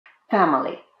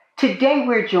Family. Today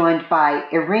we're joined by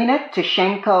Irina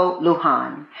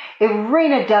Tishenko-Luhan.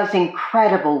 Irina does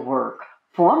incredible work.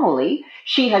 Formally,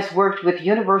 she has worked with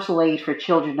Universal Aid for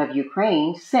Children of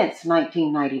Ukraine since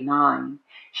 1999.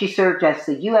 She served as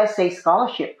the USA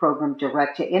Scholarship Program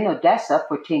Director in Odessa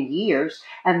for 10 years,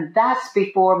 and that's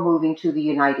before moving to the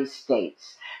United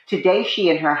States. Today, she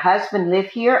and her husband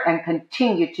live here and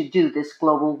continue to do this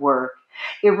global work.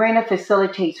 Irina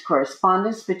facilitates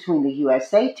correspondence between the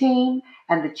USA team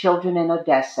and the children in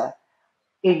Odessa.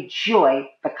 Enjoy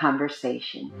the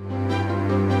conversation.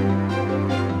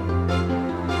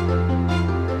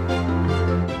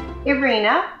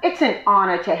 Irina, it's an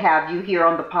honor to have you here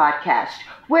on the podcast.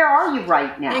 Where are you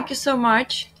right now? Thank you so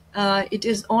much. It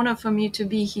is an honor for me to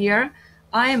be here.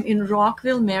 I am in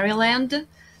Rockville, Maryland,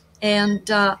 and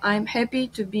I'm happy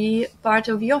to be part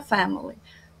of your family.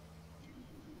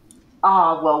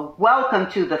 Well, welcome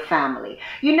to the family.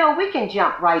 You know, we can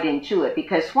jump right into it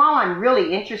because while I'm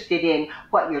really interested in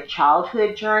what your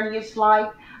childhood journey is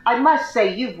like, I must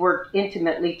say you've worked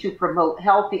intimately to promote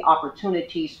healthy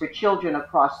opportunities for children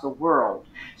across the world.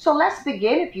 So let's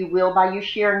begin, if you will, by you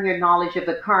sharing your knowledge of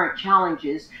the current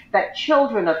challenges that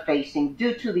children are facing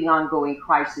due to the ongoing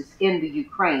crisis in the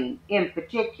Ukraine in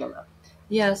particular.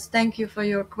 Yes, thank you for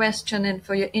your question and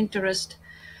for your interest.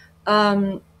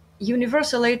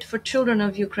 Universal Aid for Children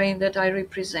of Ukraine that I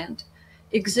represent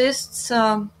exists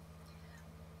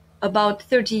about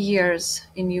 30 years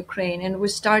in Ukraine, and we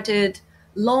started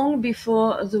long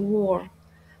before the war.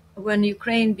 When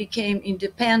Ukraine became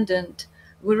independent,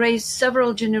 we raised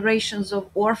several generations of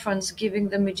orphans, giving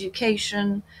them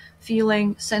education,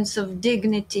 feeling sense of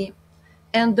dignity.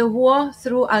 And the war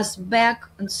threw us back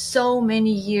on so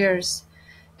many years.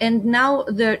 And now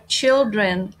the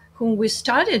children whom we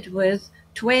started with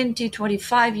 20,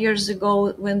 25 years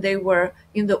ago when they were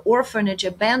in the orphanage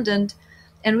abandoned,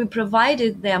 and we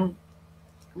provided them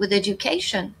with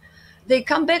education. They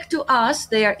come back to us,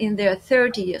 they are in their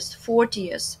 30s,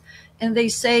 40s, and they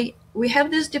say, we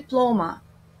have this diploma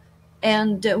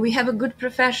and we have a good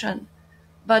profession,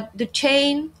 but the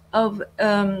chain of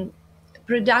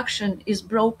production is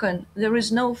broken. There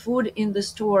is no food in the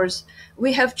stores.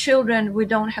 We have children, we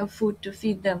don't have food to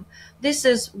feed them. This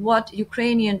is what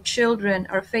Ukrainian children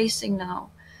are facing now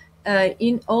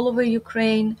in all over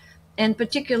Ukraine, and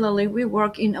particularly we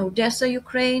work in Odessa,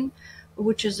 Ukraine,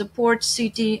 which is a port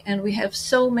city, and we have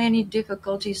so many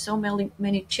difficulties, so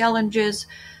many challenges,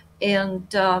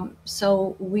 and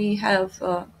so we have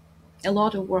a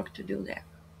lot of work to do there.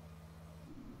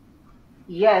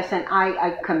 Yes, and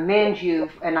I commend you,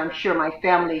 and I'm sure my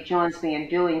family joins me in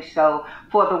doing so,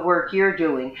 for the work you're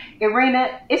doing.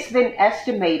 Irina, it's been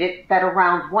estimated that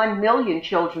around 1 million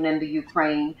children in the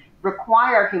Ukraine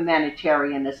require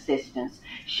humanitarian assistance.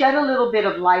 Shed a little bit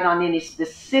of light on any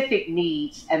specific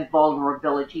needs and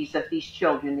vulnerabilities of these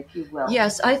children, if you will.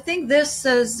 Yes, I think this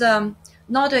is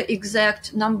not an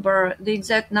exact number. The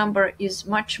exact number is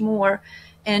much more,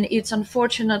 and it's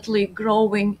unfortunately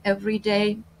growing every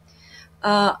day.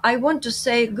 I want to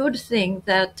say a good thing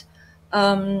that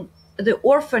the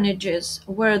orphanages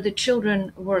where the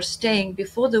children were staying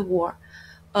before the war,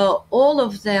 all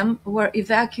of them were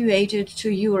evacuated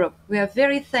to Europe. We are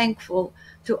very thankful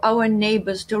to our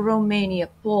neighbors, to Romania,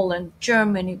 Poland,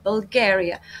 Germany,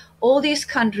 Bulgaria, all these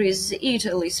countries,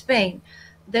 Italy, Spain,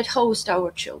 that host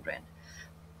our children.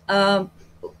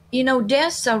 In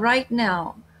Odessa right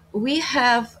now, we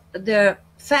have the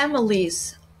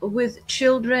families with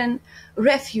children,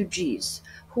 refugees,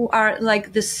 who are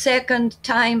like the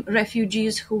second-time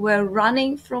refugees who were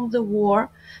running from the war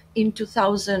in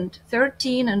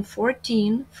 2013 and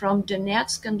 14 from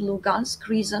Donetsk and Lugansk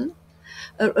region,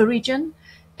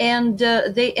 and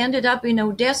they ended up in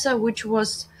Odessa, which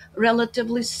was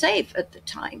relatively safe at the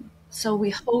time. So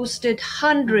we hosted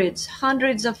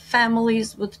hundreds of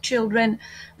families with children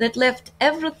that left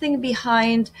everything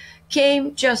behind,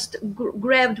 came, just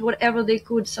grabbed whatever they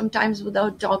could, sometimes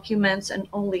without documents, and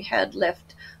only had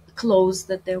left clothes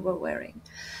that they were wearing.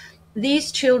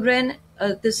 These children,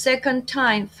 the second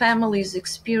time families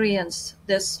experience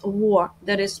this war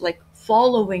that is like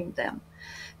following them.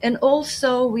 And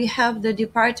also we have the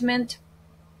department,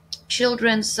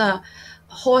 children's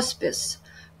hospice,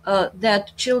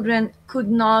 that children could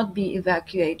not be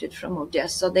evacuated from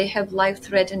Odessa. They have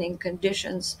life-threatening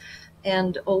conditions,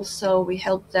 and also we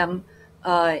help them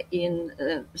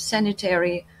in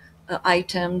sanitary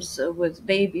items, with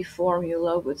baby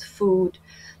formula, with food.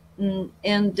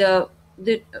 And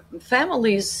the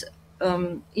families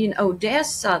in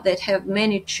Odessa that have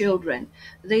many children,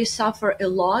 they suffer a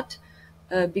lot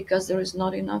because there is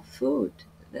not enough food.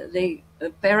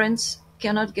 Parents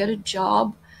cannot get a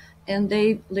job, and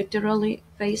they literally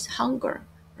face hunger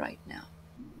right now.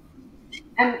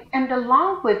 And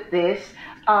along with this,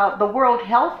 the World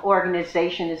Health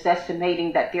Organization is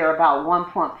estimating that there are about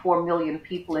 1.4 million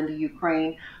people in the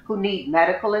Ukraine who need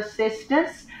medical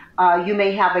assistance. You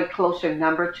may have a closer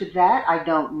number to that, I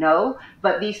don't know,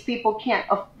 but these people can't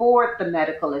afford the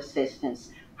medical assistance.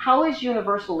 How is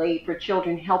universal aid for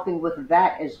children helping with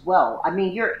that as well? I mean,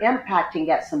 you're impacting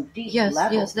at some deep Yes,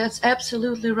 level. that's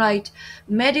absolutely right.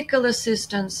 Medical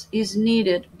assistance is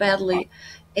needed badly.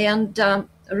 And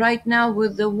right now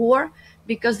with the war,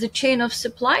 because the chain of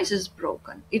supplies is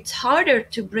broken, it's harder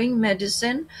to bring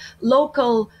medicine.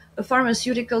 Local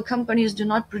pharmaceutical companies do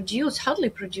not hardly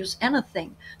produce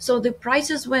anything. So the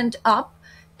prices went up,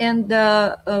 and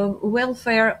the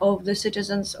welfare of the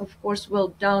citizens, of course,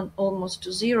 went down almost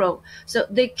to zero. So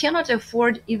they cannot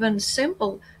afford even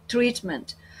simple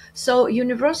treatment. So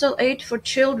universal aid for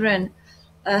children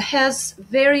has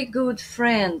very good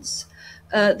friends.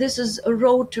 This is a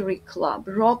Rotary Club,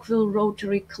 Rockville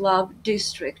Rotary Club,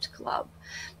 District Club.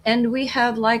 And we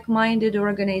have like-minded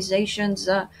organizations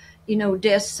in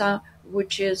Odessa,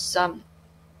 which is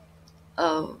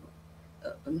uh,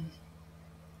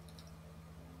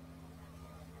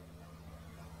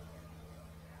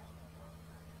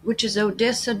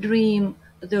 Odessa Dream,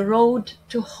 the Road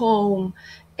to Home,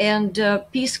 and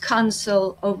Peace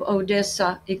Council of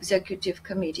Odessa Executive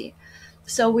Committee.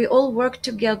 So we all work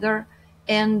together,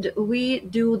 and we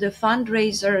do the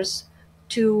fundraisers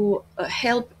to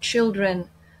help children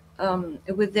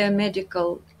with their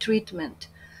medical treatment.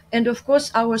 And of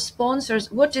course, our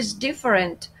sponsors, what is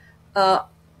different uh,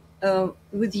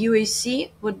 with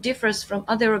UAC, what differs from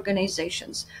other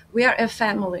organizations, we are a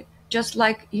family. Just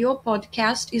like your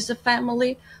podcast is a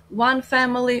family, one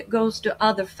family goes to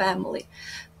other family.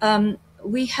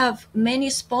 We have many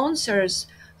sponsors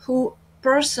who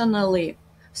personally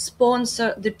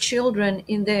sponsor the children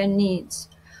in their needs.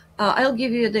 I'll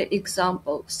give you the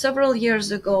example. Several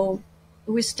years ago,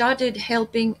 we started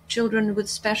helping children with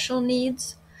special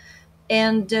needs,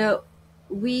 and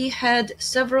we had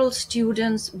several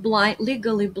students,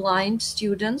 legally blind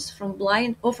students from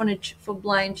blind orphanage for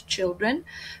blind children,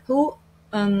 who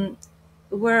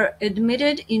were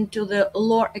admitted into the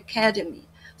law academy.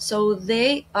 So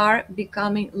they are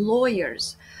becoming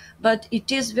lawyers. But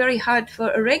it is very hard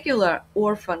for a regular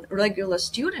orphan, regular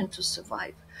student to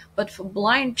survive. But for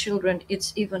blind children,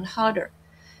 it's even harder.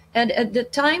 And at the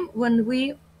time when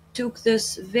we took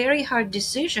this very hard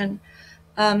decision,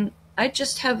 I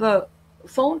just have a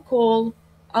phone call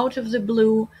out of the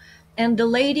blue, and the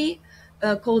lady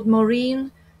called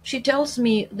Maureen, she tells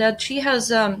me that she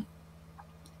has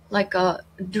like a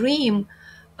dream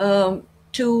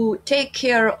to take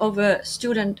care of a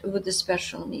student with the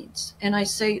special needs. And I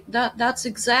say, that's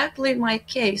exactly my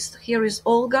case. Here is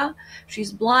Olga.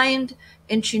 She's blind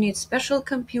and she needs special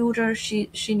computer. She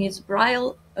needs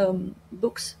Braille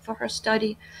books for her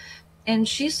study. And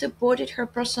she supported her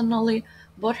personally,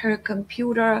 bought her a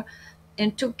computer,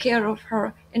 and took care of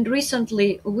her. And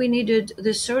recently we needed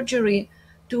the surgery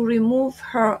to remove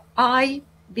her eye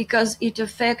because it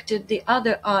affected the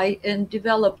other eye and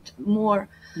developed more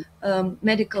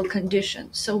medical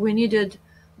conditions. So we needed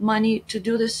money to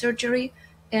do the surgery.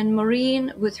 And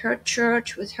Maureen, with her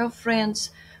church, with her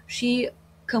friends, she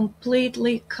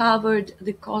completely covered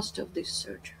the cost of this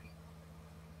surgery.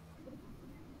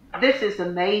 This is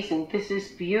amazing. This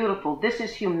is beautiful. This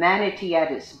is humanity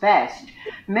at its best.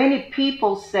 Many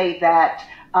people say that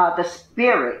the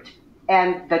spirit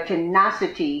and the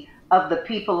tenacity of the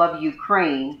people of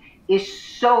Ukraine is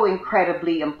so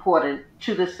incredibly important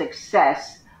to the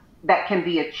success that can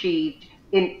be achieved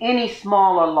in any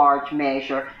small or large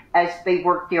measure as they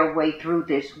work their way through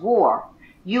this war.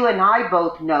 You and I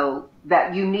both know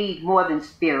that you need more than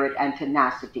spirit and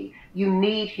tenacity. You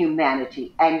need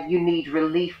humanity, and you need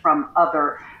relief from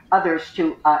others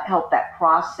to help that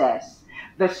process.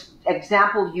 The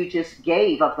example you just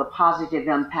gave of the positive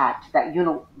impact that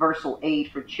universal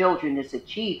aid for children is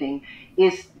achieving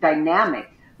is dynamic.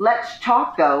 Let's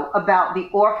talk, though, about the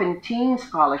Orphan Teen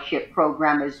Scholarship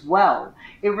Program as well.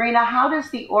 Irina, how does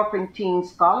the Orphan Teen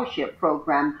Scholarship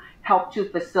Program help to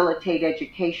facilitate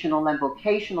educational and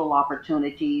vocational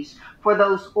opportunities for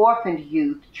those orphaned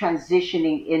youth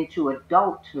transitioning into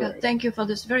adulthood? Yeah, thank you for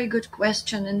this very good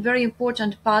question, and very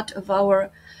important part of our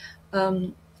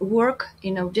work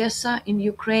in Odessa, in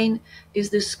Ukraine, is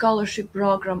the scholarship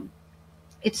program.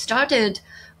 It started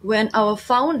when our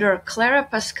founder, Clara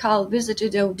Pascal,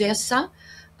 visited Odessa.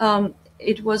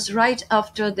 It was right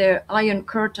after the Iron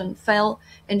Curtain fell,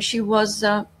 and she was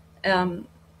a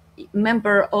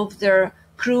member of their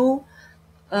crew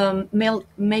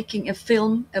making a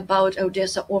film about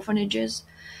Odessa orphanages.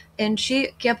 And she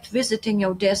kept visiting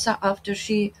Odessa after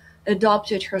she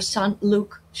adopted her son,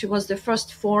 Luke. She was the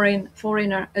first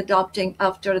foreigner adopting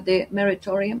after the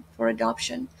moratorium for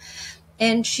adoption.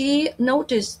 And she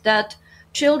noticed that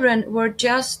children were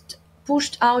just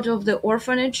pushed out of the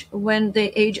orphanage when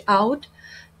they age out.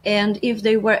 And if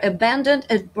they were abandoned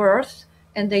at birth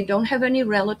and they don't have any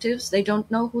relatives, they don't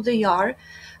know who they are,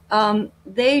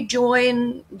 they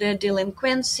join the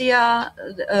delinquencia,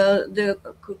 the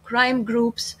crime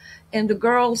groups, and the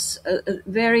girls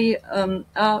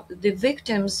the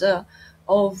victims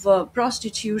of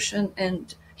prostitution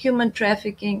and human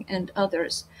trafficking and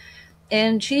others.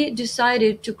 And she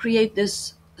decided to create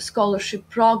this scholarship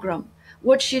program.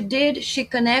 What she did, she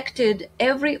connected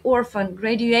every orphan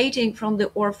graduating from the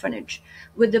orphanage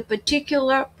with a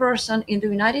particular person in the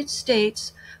United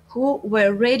States who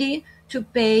were ready to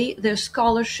pay their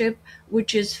scholarship,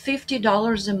 which is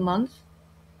 $50 a month,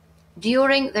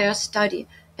 during their study.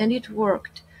 And it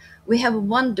worked. We have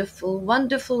wonderful,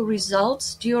 wonderful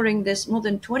results during this more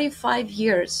than 25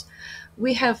 years.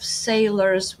 We have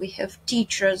sailors, we have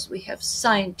teachers, we have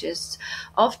scientists,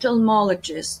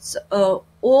 ophthalmologists,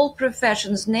 all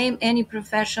professions, name any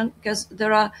profession, because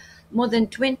there are more than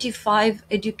 25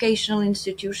 educational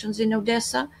institutions in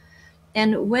Odessa.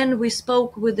 And when we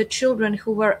spoke with the children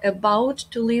who were about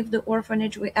to leave the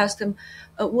orphanage, we asked them,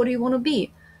 what do you want to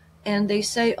be? And they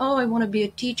say, oh, I want to be a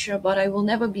teacher, but I will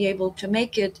never be able to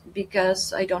make it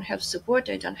because I don't have support,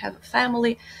 I don't have a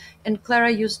family. And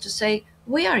Clara used to say,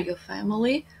 we are your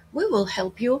family, we will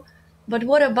help you. But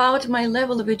what about my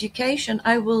level of education?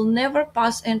 I will never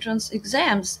pass entrance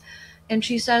exams. And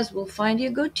she says, we'll find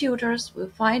you good tutors, we'll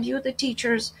find you the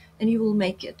teachers, and you will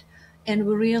make it. And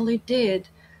we really did.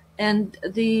 And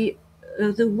the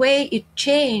way it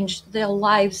changed their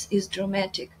lives is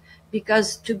dramatic.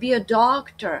 Because to be a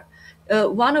doctor,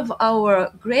 one of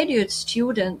our graduate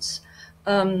students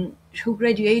who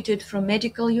graduated from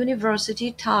Medical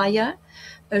University, Taya,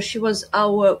 she was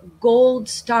our gold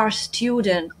star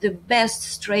student, the best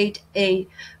straight A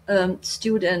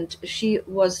student. She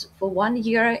was for 1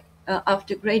 year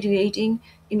after graduating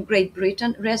in Great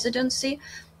Britain residency,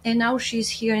 and now she's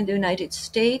here in the United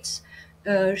States.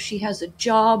 She has a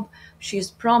job,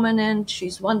 she's prominent,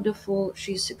 she's wonderful,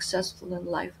 she's successful in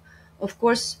life. Of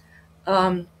course,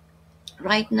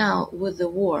 right now with the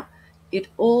war, it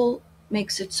all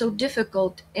makes it so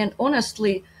difficult. And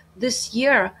honestly, this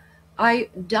year, I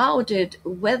doubted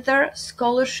whether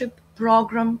scholarship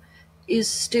program is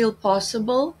still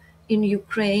possible in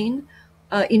Ukraine,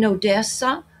 in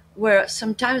Odessa, where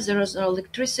sometimes there is no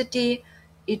electricity.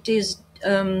 It is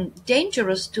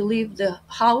dangerous to leave the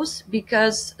house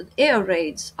because air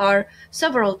raids are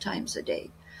several times a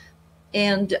day,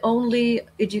 and only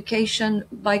education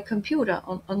by computer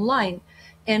online.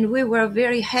 And we were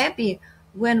very happy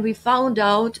when we found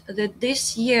out that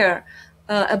this year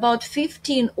about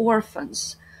 15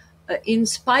 orphans, in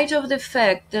spite of the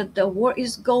fact that the war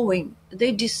is going,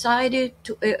 they decided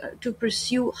to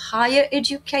pursue higher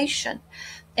education.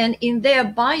 And in their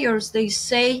bios, they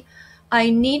say, I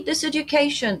need this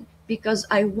education because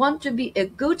I want to be a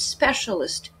good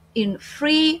specialist in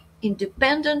free,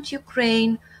 independent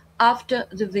Ukraine after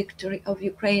the victory of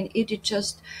Ukraine.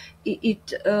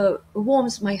 It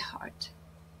warms my heart.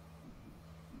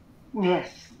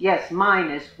 Yes,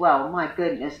 mine as well. My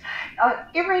goodness.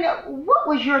 Irina, what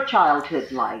was your childhood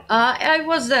like? I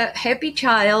was a happy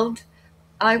child.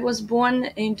 I was born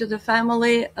into the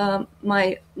family.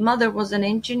 My mother was an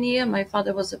engineer. My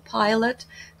father was a pilot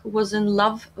who was in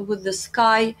love with the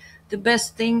sky. The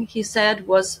best thing he said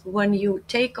was when you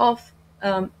take off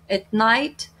at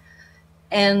night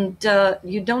and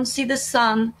you don't see the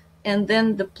sun, and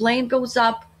then the plane goes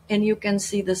up and you can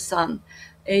see the sun.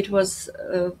 It was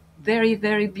a very,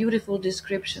 very beautiful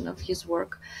description of his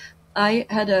work. I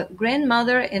had a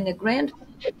grandmother and a grandfather.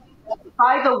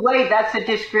 By the way, that's a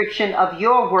description of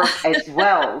your work as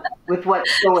well, with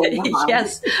what's going on.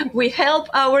 Yes, we help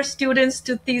our students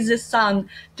to see the sun,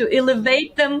 to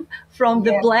elevate them from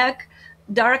the black,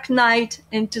 dark night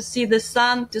and to see the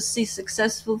sun, to see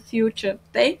successful future.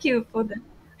 Thank you for that.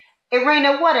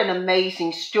 Irina, what an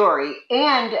amazing story.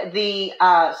 And the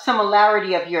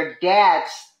similarity of your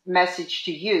dad's message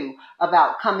to you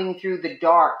about coming through the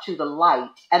dark to the light,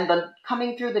 and the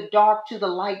coming through the dark to the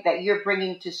light that you're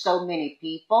bringing to so many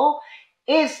people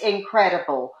is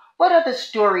incredible. What other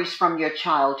stories from your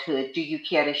childhood do you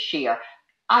care to share?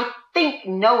 I think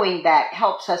knowing that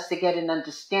helps us to get an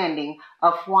understanding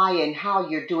of why and how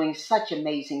you're doing such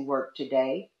amazing work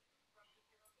today.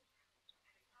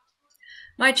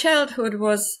 My childhood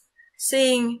was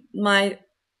seeing my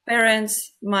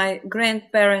parents, my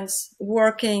grandparents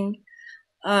working,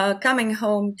 coming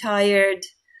home tired,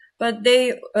 but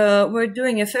they were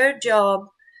doing a fair job,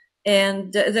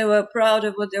 and they were proud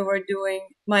of what they were doing.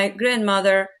 My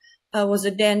grandmother was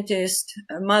a dentist,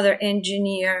 a mother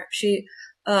engineer. She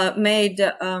made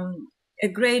a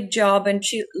great job, and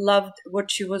she loved what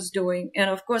she was doing. And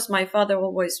of course, my father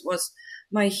always was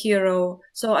my hero.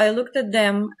 So I looked at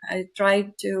them. I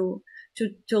tried to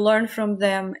learn from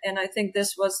them, and I think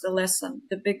this was the lesson,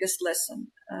 the biggest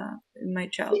lesson in my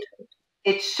childhood.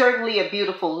 It's certainly a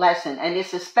beautiful lesson, and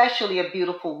it's especially a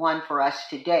beautiful one for us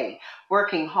today,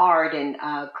 working hard and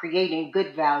creating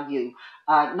good value,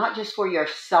 not just for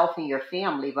yourself and your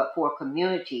family, but for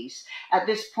communities. At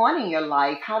this point in your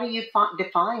life, how do you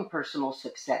define personal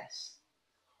success?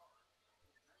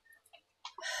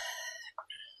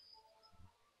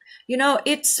 You know,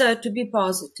 it's to be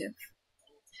positive.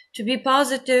 To be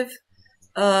positive,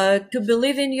 to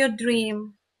believe in your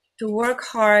dream, to work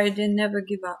hard and never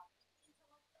give up.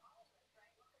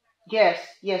 Yes,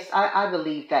 yes, I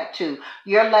believe that too.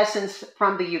 Your lessons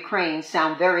from the Ukraine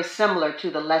sound very similar to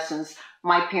the lessons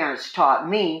my parents taught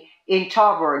me in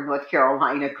Tarboro, North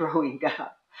Carolina, growing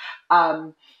up.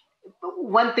 Um,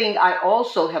 One thing I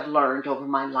also have learned over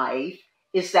my life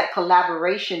is that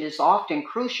collaboration is often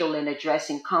crucial in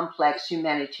addressing complex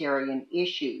humanitarian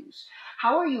issues.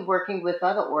 How are you working with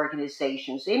other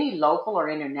organizations, any local or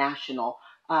international,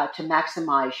 to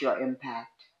maximize your impact?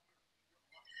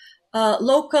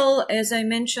 Local, as I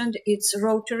mentioned, it's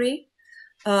Rotary,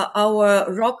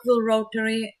 our Rockville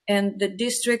Rotary, and the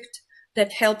district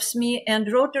that helps me.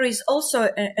 And Rotary is also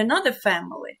another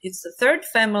family. It's the third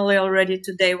family already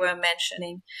today we're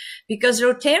mentioning, because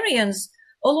Rotarians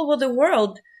all over the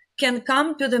world can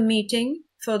come to the meeting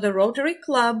for the Rotary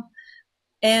Club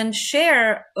and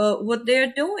share what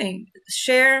they're doing,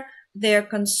 share their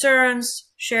concerns,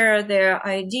 share their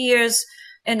ideas,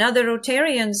 and other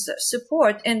Rotarians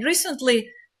support. And recently,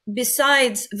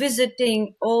 besides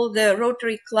visiting all the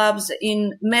Rotary clubs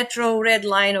in Metro Red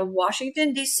Line of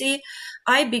Washington, D.C.,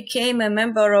 I became a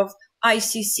member of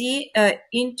ICC,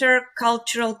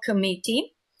 Intercultural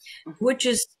Committee, Mhm. which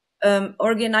is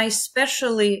organized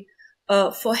specially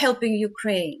for helping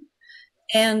Ukraine.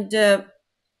 And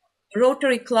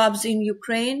Rotary clubs in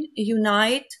Ukraine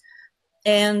unite,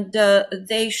 and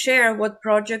they share what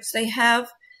projects they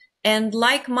have. And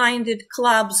like-minded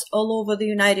clubs all over the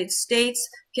United States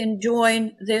can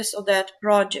join this or that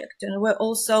project. And we're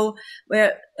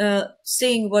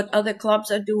seeing what other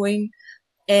clubs are doing.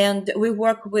 And we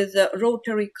work with the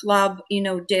Rotary Club in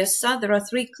Odessa. There are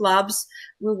 3 clubs.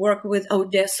 We work with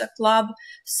Odessa Club.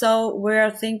 So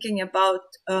we're thinking about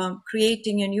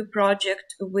creating a new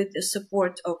project with the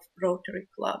support of Rotary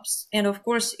clubs. And of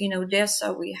course, in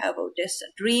Odessa, we have Odessa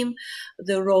Dream,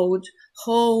 the Road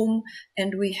Home,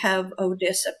 and we have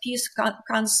Odessa Peace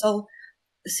Council,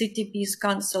 the City Peace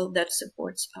Council that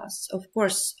supports us. Of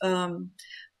course,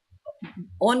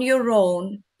 on your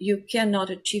own, you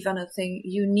cannot achieve anything.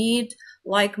 You need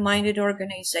like-minded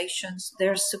organizations,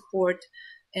 their support,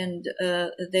 and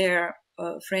their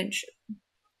friendship.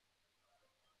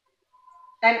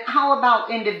 And how about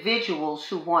individuals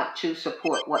who want to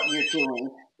support what you're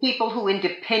doing? People who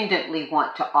independently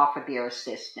want to offer their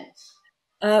assistance.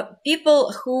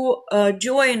 People who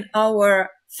join our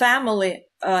family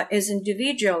as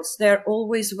individuals, they're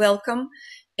always welcome,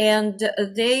 and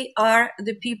they are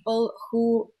the people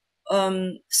who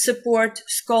support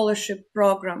scholarship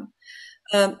program.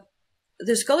 Um,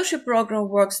 the scholarship program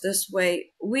works this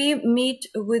way. We meet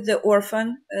with the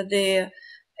orphan, the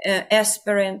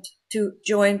aspirant to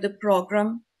join the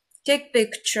program, take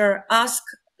picture, ask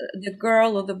the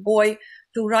girl or the boy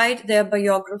to write their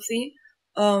biography,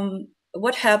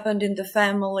 what happened in the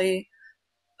family,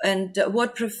 and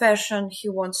what profession he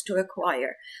wants to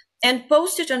acquire, and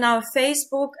post it on our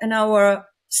Facebook and our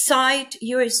site,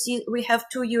 USC. We have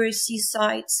 2 USC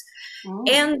sites, Mm.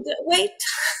 and wait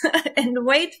and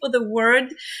wait for the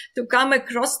word to come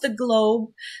across the globe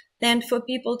and for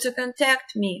people to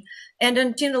contact me. And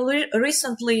until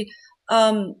recently,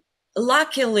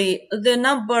 luckily, the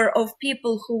number of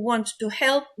people who want to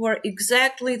help were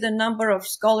exactly the number of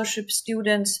scholarship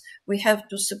students we have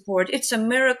to support. It's a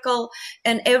miracle,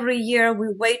 and every year we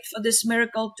wait for this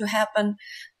miracle to happen,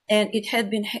 and it had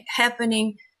been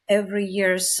happening every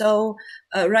year. So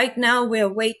right now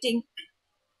we're waiting,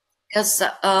 as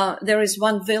there is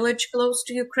one village close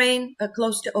to Ukraine,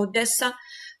 close to Odessa,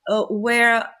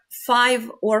 where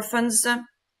 5 orphans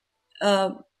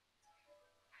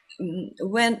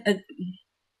when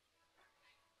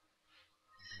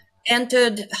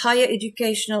entered higher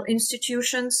educational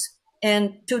institutions,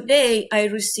 And today I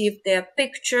receive their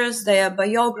pictures, their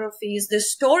biographies, the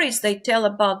stories they tell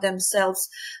about themselves.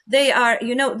 They are,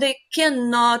 they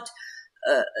cannot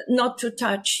not to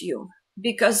touch you,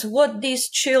 because what these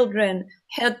children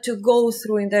had to go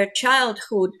through in their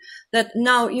childhood, that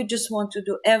now you just want to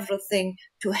do everything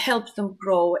to help them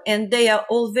grow. And they are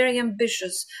all very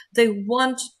ambitious. They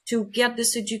want to get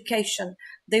this education.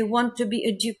 They want to be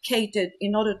educated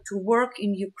in order to work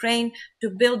in Ukraine, to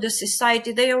build a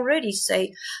society. They already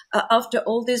say, after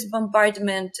all this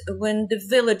bombardment, when the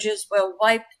villages were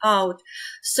wiped out,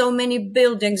 so many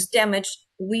buildings damaged,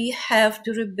 we have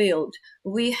to rebuild.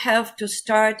 We have to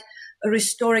start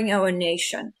restoring our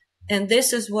nation. And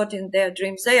this is what in their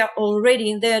dreams, they are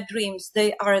already in their dreams.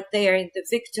 They are there in the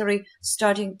victory,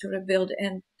 starting to rebuild.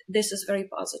 And this is very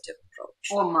positive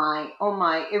approach. Oh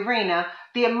my, Irina,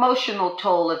 the emotional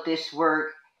toll of this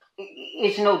work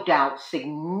is no doubt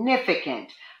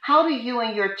significant. How do you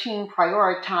and your team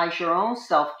prioritize your own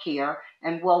self-care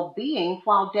and well-being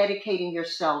while dedicating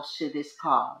yourselves to this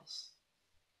cause?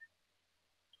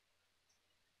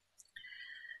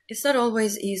 It's not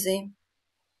always easy,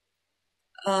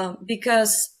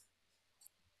 because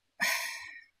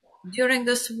during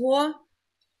this war,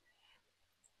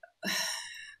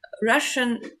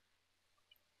 Russians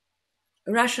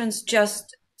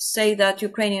just say that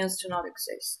Ukrainians do not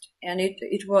exist. And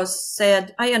it was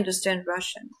said, I understand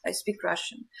Russian, I speak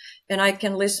Russian, and I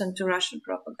can listen to Russian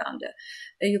propaganda.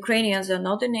 The Ukrainians are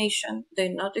not a nation, they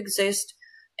not exist,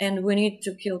 and we need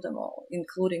to kill them all,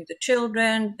 including the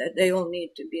children, that they all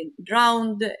need to be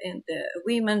drowned, and the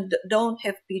women don't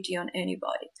have pity on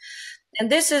anybody.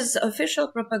 And this is official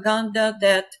propaganda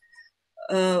that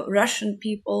Russian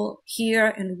people hear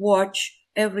and watch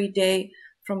every day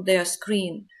from their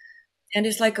screen. And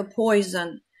it's like a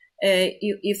poison.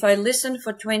 If I listen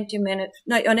for 20 minutes,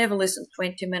 no, I never listen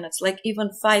 20 minutes, like even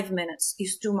 5 minutes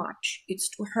is too much. It's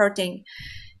too hurting.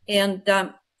 And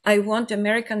I want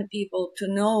American people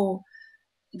to know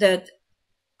that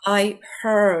I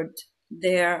heard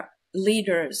their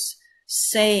leaders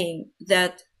saying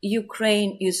that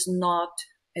Ukraine is not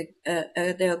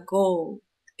their goal.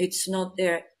 It's not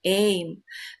their aim.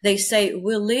 They say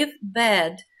we live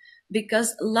bad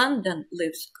because London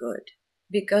lives good,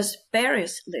 because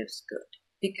Paris lives good,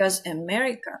 because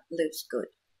America lives good.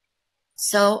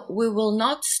 So we will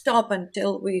not stop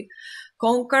until we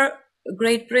conquer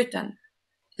Great Britain.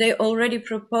 They already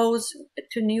propose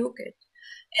to nuke it.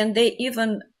 And they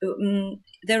even,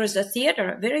 there is a theater,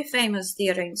 a very famous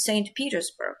theater in St.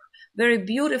 Petersburg, very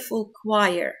beautiful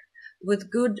choir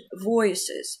with good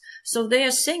voices. So they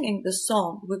are singing the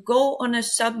song, we go on a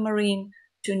submarine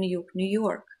to nuke New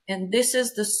York. And this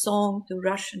is the song the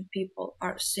Russian people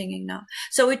are singing now.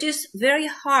 So it is very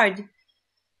hard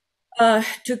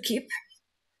to keep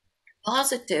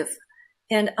positive.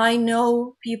 And I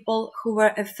know people who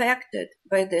were affected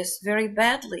by this very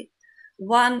badly.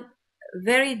 One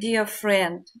very dear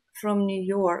friend from New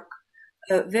York,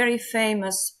 a very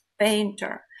famous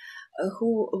painter,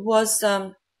 who was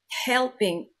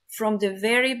helping from the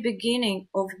very beginning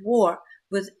of war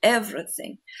with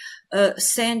everything,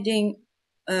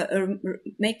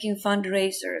 making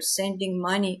fundraisers, sending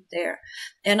money there.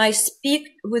 And I speak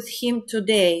with him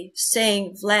today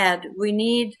saying, Vlad, we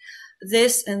need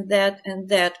this and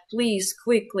that, please,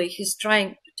 quickly. He's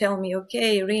trying to tell me,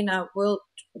 okay, Irina,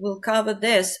 we'll cover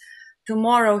this.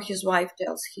 Tomorrow his wife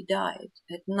tells he died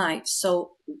at night.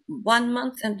 So 1.5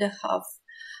 months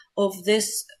of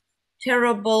this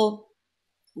terrible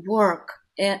work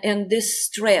and this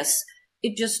stress,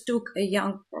 it just took a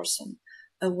young person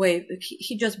away.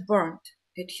 He just burned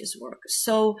at his work.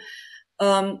 So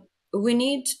we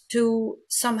need to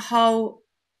somehow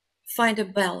find a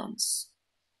balance,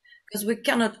 because we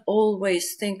cannot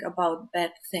always think about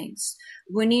bad things.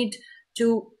 We need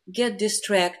to get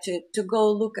distracted, to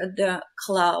go look at the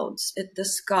clouds, at the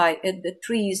sky, at the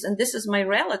trees. And this is my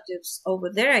relatives over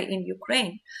there in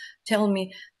Ukraine tell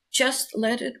me, just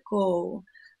let it go.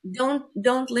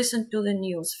 Don't listen to the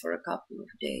news for a couple of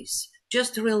days.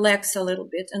 Just relax a little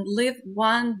bit and live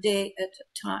one day at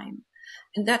a time.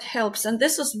 And that helps. And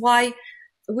this is why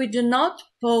we do not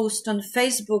post on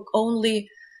Facebook only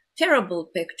terrible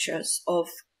pictures of,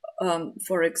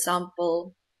 for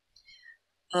example,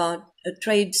 a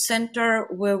trade center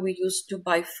where we used to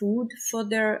buy food for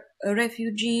their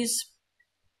refugees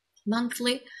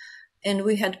monthly. And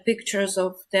we had pictures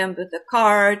of them with the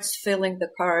carts, filling the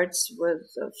carts with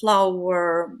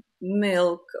flour,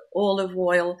 milk, olive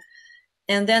oil.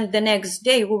 And then the next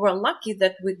day, we were lucky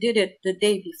that we did it the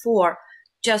day before.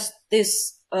 Just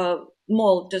this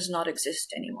mall does not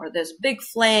exist anymore. There's big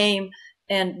flame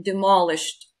and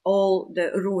demolished all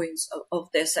the ruins of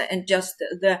Odessa, and just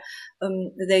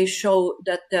they show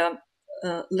that the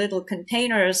little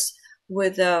containers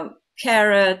with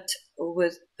carrot,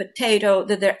 with potato,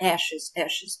 that they're ashes.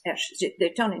 They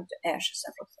turn into ashes,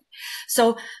 everything.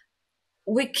 So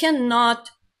we cannot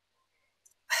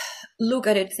look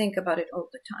at it, think about it all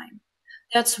the time.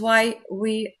 That's why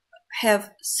we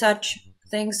have such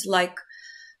things like,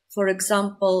 for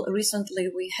example, recently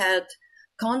we had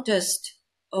contest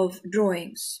of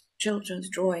drawings, children's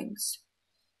drawings,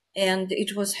 and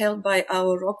it was held by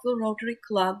our Rockville Rotary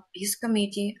Club Peace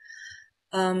Committee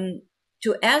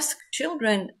to ask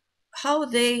children how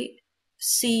they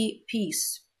see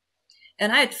peace.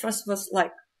 And I at first was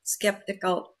like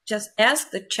skeptical. Just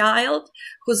ask the child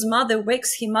whose mother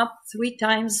wakes him up 3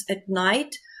 times at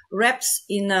night, wraps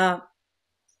in a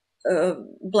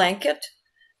blanket,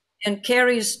 and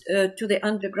carries to the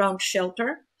underground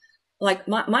shelter. Like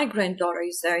my granddaughter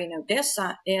is there in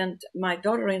Odessa, and my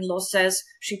daughter-in-law says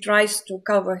she tries to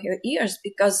cover her ears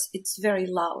because it's very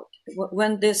loud.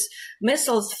 When these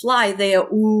missiles fly, they are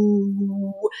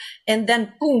ooh, and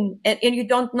then boom, and you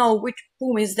don't know which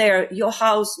boom is there, your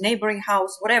house, neighboring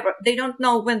house, whatever. They don't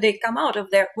know when they come out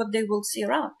of there what they will see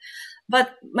around.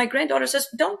 But my granddaughter says,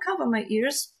 don't cover my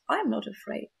ears. I'm not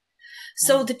afraid.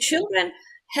 So the children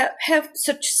have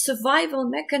such survival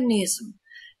mechanism,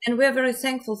 and we're very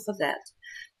thankful for that.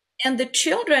 And the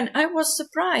children, I was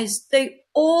surprised, they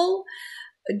all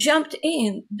jumped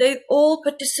in. They all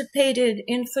participated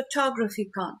in photography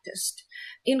contest,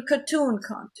 in cartoon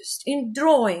contest, in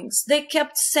drawings. They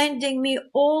kept sending me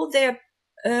all their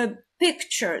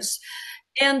pictures.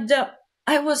 And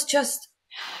I was just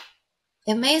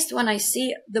amazed when I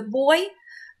see the boy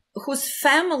whose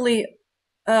family,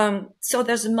 so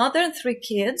there's a mother and 3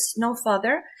 kids, no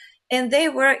father, and they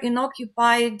were in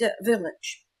occupied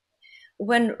village.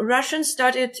 When Russians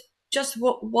started just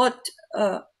what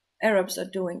Arabs are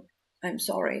doing, I'm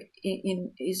sorry,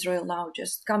 in Israel now,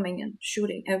 just coming and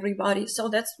shooting everybody. So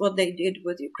that's what they did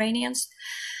with Ukrainians.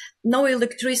 No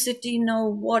electricity, no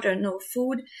water, no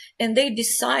food. And they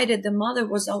decided, the mother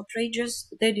was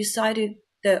outrageous, they decided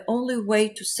the only way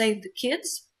to save the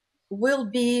kids will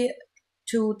be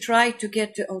to try to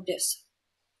get to Odessa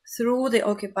through the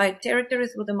occupied territory,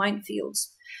 through the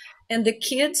minefields. And the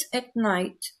kids at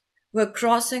night were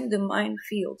crossing the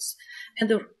minefields. And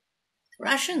the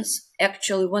Russians,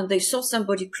 actually, when they saw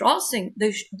somebody crossing,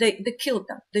 they killed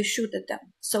them. They shoot at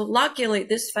them. So luckily,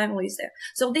 this family is there.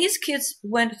 So these kids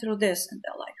went through this in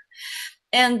their life.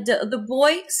 And the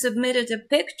boy submitted a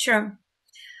picture,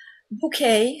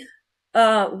 bouquet,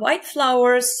 white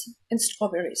flowers and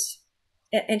strawberries.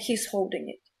 And he's holding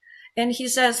it. And he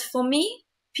says, for me,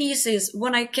 peace is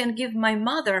when I can give my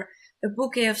mother a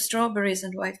bouquet of strawberries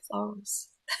and white flowers.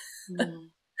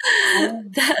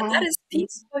 That is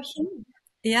peace for him.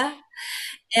 Yeah.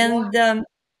 And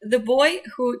the boy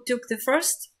who took the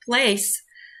first place,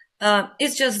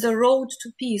 it's just the road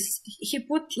to peace. He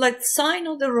put like sign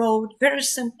on the road, very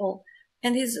simple.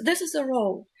 And this is a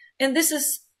road. And this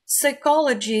is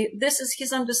psychology. This is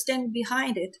his understanding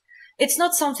behind it. It's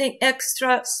not something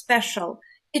extra special.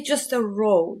 It's just a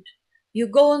road. You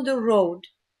go on the road.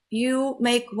 You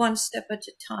make one step at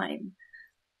a time.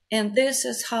 And this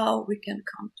is how we can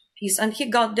come to peace. And he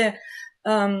got the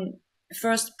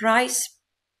first prize.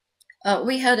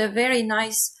 We had a very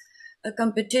nice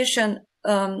competition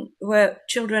where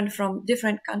children from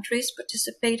different countries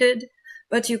participated,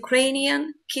 but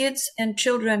Ukrainian kids and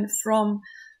children from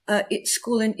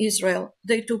school in Israel,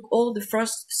 they took all the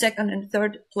first, second, and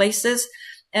third places.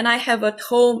 And I have at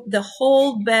home the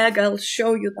whole bag. I'll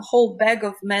show you the whole bag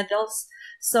of medals.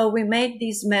 So we made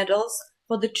these medals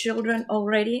for the children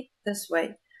already this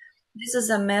way. This is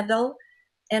a medal,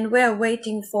 and we're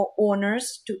waiting for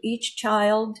honors to each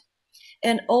child.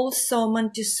 And also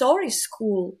Montessori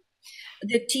school,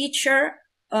 the teacher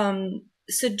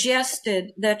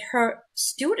suggested that her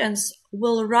students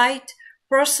will write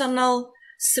personal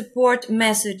support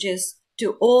messages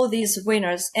to all these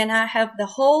winners. And I have the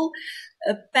whole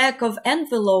pack of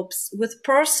envelopes with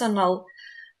personal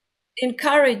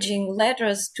encouraging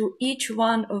letters to each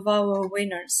one of our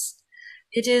winners.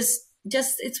 It is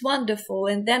just, it's wonderful.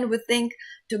 And then we think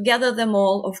to gather them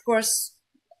all, of course,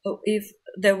 if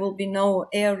there will be no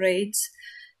air raids,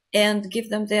 and give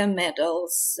them their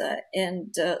medals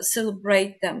and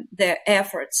celebrate them, their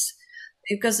efforts,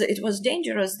 because it was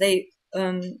dangerous. They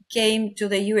came to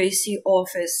the UAC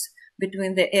office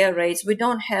between the air raids. We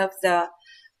don't have the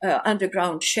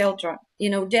underground shelter.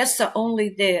 In Odessa,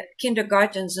 only the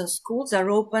kindergartens and schools are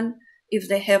open if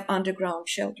they have underground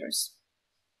shelters.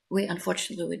 We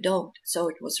unfortunately don't. So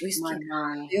it was My, risky.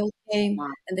 my, They all came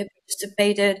my. and they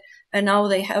participated, and now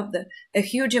they have a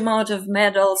huge amount of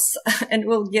medals, and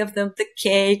we'll give them the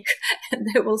cake, and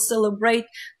they will celebrate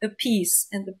the peace.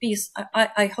 And the peace,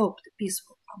 I hope the peace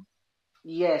will come.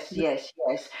 Yes, yes,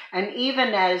 yes. And even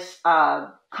as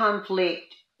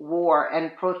conflict, war,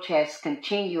 and protests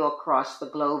continue across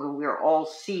the globe, and we're all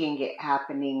seeing it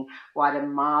happening,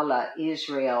 Guatemala,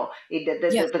 Israel,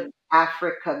 Yes. the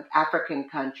African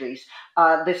countries,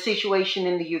 the situation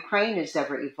in the Ukraine is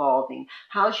ever evolving.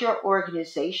 How's your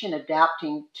organization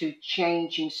adapting to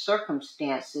changing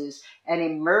circumstances and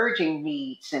emerging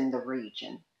needs in the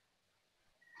region?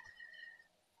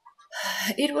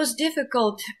 It was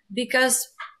difficult because,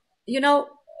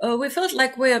 we felt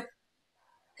like we're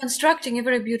constructing a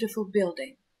very beautiful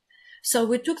building. So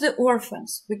we took the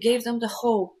orphans, we gave them the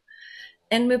hope,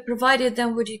 and we provided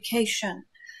them with education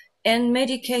and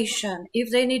medication.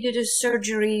 If they needed a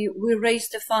surgery, we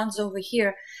raised the funds over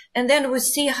here. And then we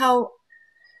see how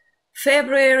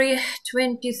February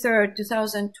 23rd,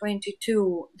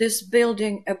 2022, this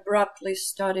building abruptly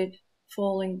started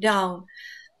falling down.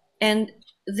 And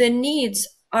the needs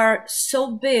are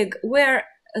so big. We're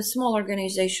a small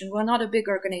organization. We're not a big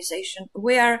organization.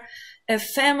 We are a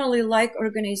family-like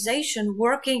organization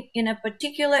working in a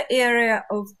particular area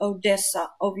of Odessa,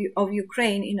 of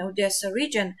Ukraine, in Odessa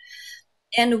region.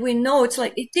 And we know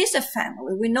it is a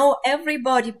family. We know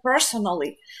everybody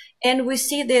personally. And we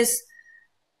see these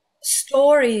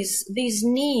stories, these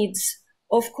needs.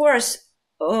 Of course,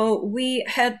 we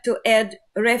had to add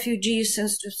refugees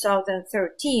since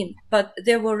 2013, but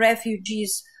there were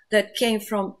refugees that came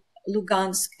from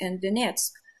Lugansk and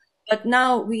Donetsk. But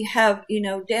now we have in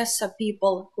Odessa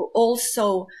people who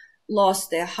also lost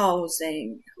their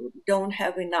housing, who don't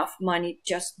have enough money,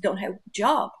 just don't have a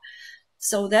job.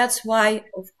 So that's why,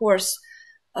 of course,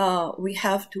 we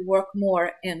have to work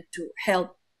more and to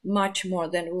help much more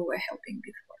than we were helping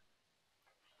before.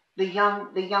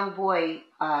 The young boy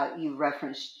you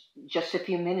referenced just a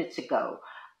few minutes ago,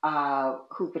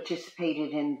 who participated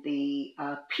in the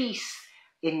peace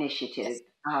initiative, Yes.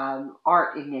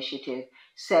 art initiative,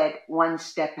 said one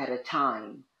step at a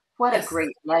time. What a Yes.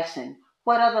 great lesson.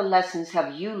 What other lessons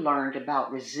have you learned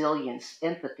about resilience,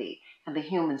 empathy, and the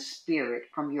human spirit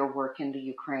from your work in the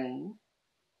Ukraine?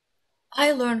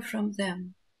 I learned from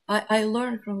them. I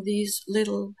learned from these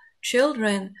little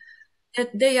children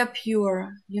that they are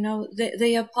pure,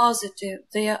 they are positive,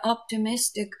 they are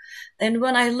optimistic. And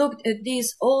when I looked at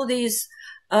all these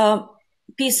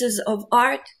pieces of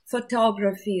art,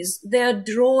 photographies, their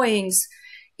drawings,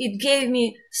 it gave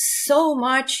me so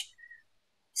much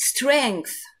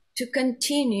strength to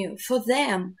continue for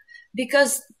them,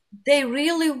 because they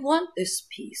really want this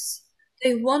peace.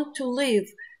 They want to live,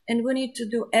 and we need to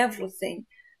do everything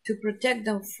to protect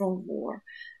them from war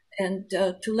and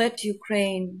to let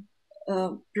Ukraine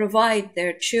provide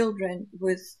their children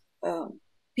with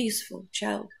peaceful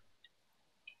childhood.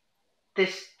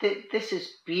 This is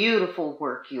beautiful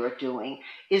work you're doing.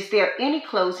 Is there any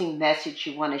closing message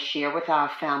you want to share with our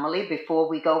family before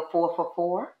we go 4 for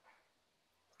 4?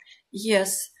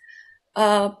 Yes.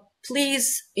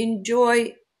 Please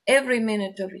enjoy every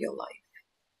minute of your life.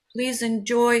 Please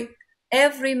enjoy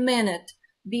every minute.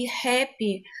 Be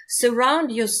happy.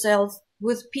 Surround yourself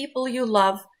with people you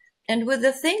love and with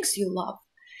the things you love.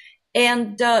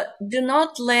 And do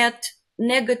not let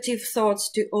negative thoughts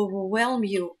to overwhelm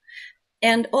you.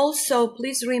 And also,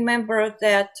 please remember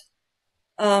that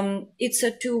it's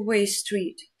a two-way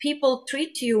street. People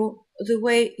treat you the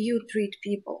way you treat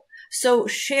people. So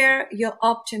share your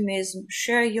optimism,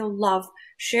 share your love,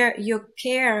 share your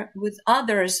care with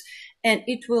others, and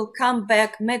it will come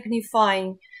back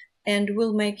magnifying and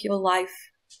will make your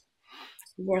life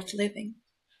worth living.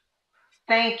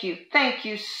 Thank you. Thank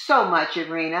you so much,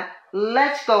 Irina.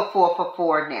 Let's go 4 for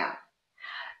 4 now.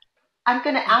 I'm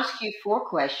going to ask you 4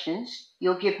 questions.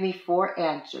 You'll give me 4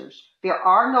 answers. There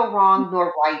are no wrong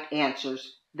nor right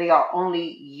answers. They are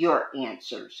only your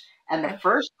answers. And the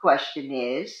first question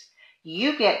is,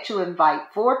 you get to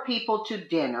invite 4 people to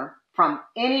dinner from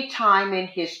any time in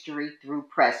history through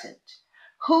present.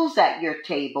 Who's at your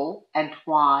table and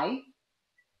why?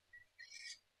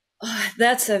 Oh,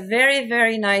 that's a very,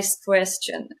 very nice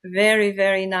question. Very,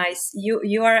 very nice.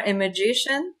 You are a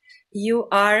magician. You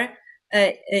are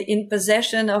in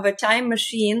possession of a time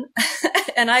machine,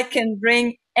 and I can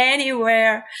bring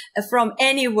from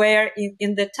anywhere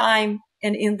in the time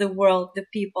and in the world, the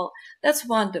people. That's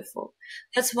wonderful.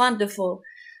 That's wonderful.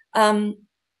 The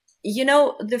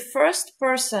first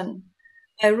person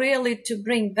I really to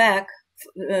bring back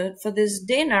for this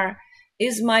dinner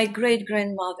is my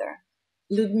great-grandmother,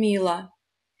 Ludmila.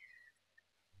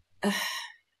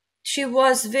 she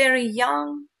was very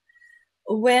young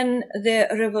when the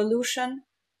revolution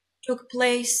took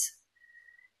place,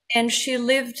 and she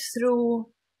lived through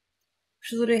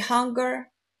the hunger,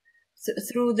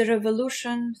 through the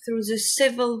revolution, through the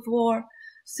civil war,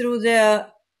 through the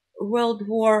World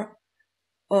War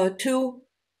II.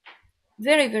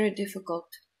 Very, very difficult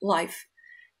life.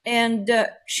 And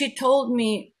she told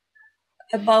me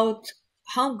about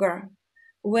hunger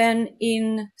when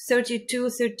in 32,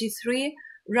 33,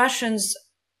 Russians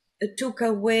took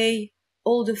away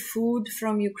all the food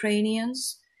from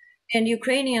Ukrainians, and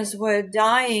Ukrainians were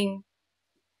dying,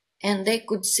 and they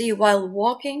could see while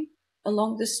walking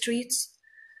along the streets,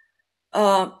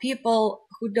 people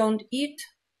who don't eat,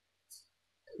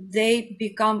 they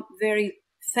become very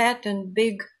fat and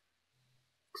big,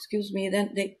 then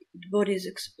their bodies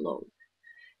explode.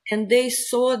 And they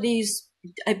saw these,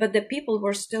 but the people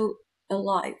were still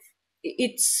alive.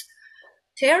 It's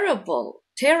terrible,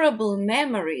 terrible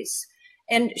memories.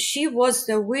 And she was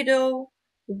the widow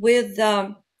with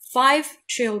 5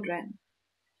 children.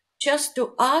 Just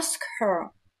to ask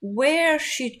her where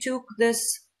she took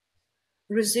this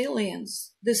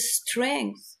resilience, this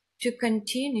strength to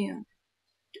continue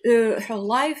her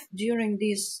life during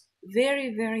these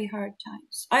very, very hard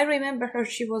times. I remember her,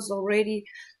 she was already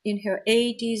in her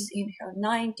 80s, in her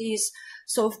 90s.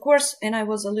 So of course, and I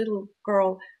was a little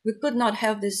girl, we could not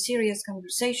have these serious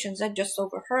conversations. I just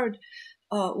overheard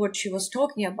what she was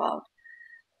talking about.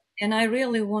 And I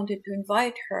really wanted to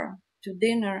invite her to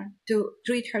dinner, to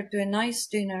treat her to a nice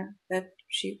dinner that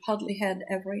she hardly had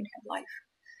ever in her life.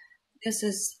 This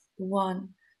is one.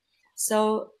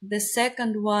 So the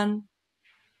second one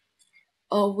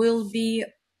will be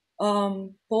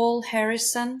Paul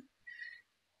Harrison,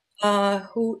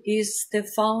 who is the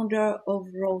founder of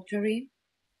Rotary.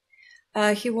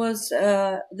 He was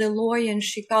the lawyer in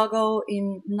Chicago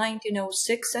in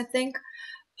 1906, I think.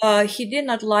 He did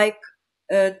not like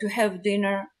to have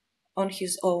dinner on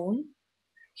his own,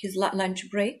 his lunch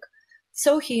break.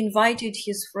 So he invited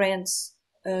his friends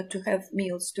to have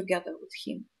meals together with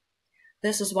him.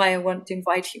 This is why I want to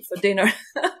invite him for dinner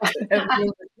to have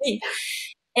meals with me.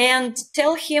 And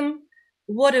tell him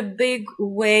what a big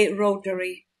way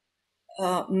Rotary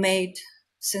made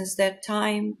since that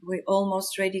time. We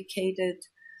almost eradicated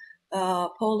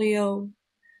polio,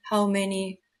 how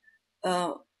many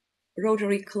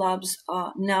Rotary clubs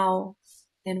are now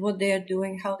and what they are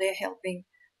doing, how they're helping,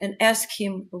 and ask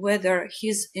him whether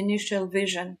his initial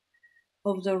vision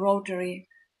of the Rotary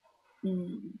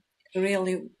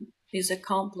really is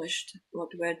accomplished, what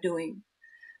we're doing.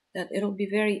 That it'll be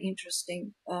very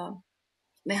interesting.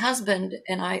 My husband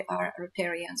and I are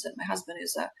Rotarians, and my husband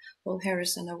is a Paul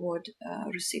Harrison Award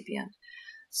recipient.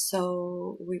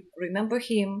 So we remember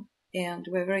him, and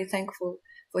we're very thankful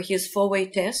for his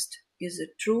 4-way test. Is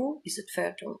it true? Is it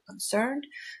fair to all concerned?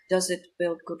 Does it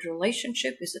build good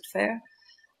relationship? Is it fair?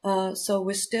 So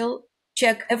we still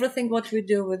check everything what we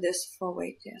do with this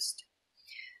 4-way test.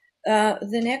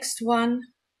 The next one,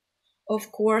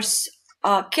 of course,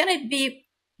 can it be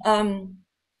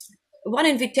one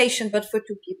invitation, but for 2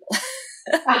 people?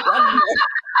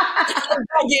 I'm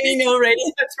beginning already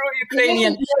through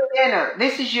Ukrainian.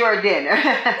 This is your dinner.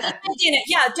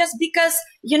 Yeah, just because,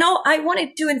 I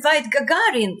wanted to invite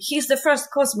Gagarin. He's the first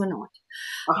cosmonaut.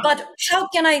 But how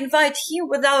can I invite him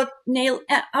without Neil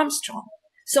Armstrong?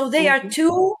 So they are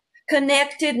 2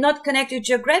 connected, not connected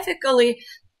geographically,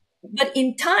 but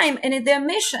in time and in their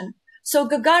mission. So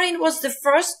Gagarin was the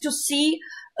first to see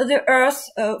the Earth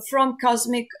from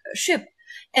cosmic ship.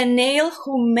 And Neil,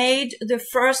 who made the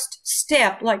first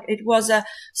step, like it was a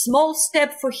small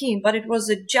step for him, but it was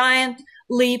a giant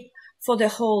leap for the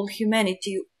whole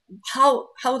humanity.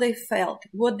 How they felt,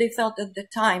 what they felt at the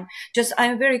time. Just,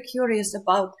 I'm very curious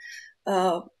about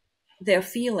their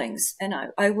feelings, and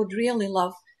I would really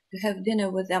love to have dinner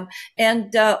with them.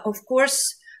 And of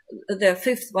course, the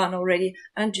 5th one already,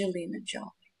 Angelina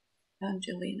Jolie.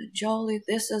 Angelina Jolie.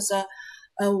 This is a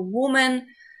woman.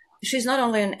 She's not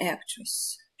only an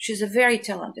actress. She's a very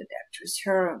talented actress.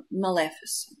 Her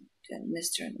Maleficent and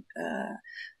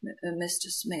Mr.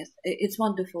 Smith. It's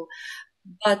wonderful.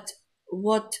 But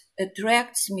what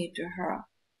attracts me to her,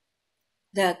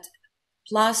 that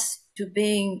plus to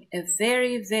being a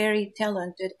very, very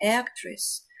talented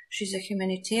actress, she's a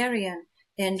humanitarian,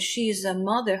 and she's a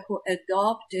mother who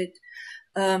adopted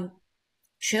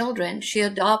children. She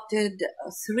adopted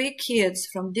 3 kids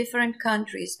from different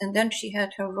countries, and then she had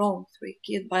her own 3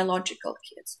 kids, biological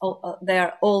kids. They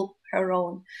are all her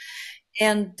own.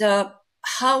 And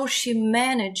how she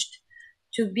managed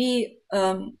to be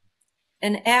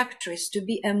an actress, to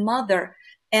be a mother,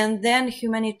 and then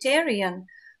humanitarian,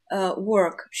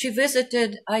 work. She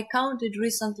visited, I counted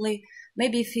recently,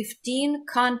 maybe 15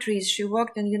 countries. She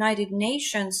worked in United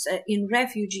Nations in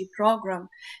refugee program,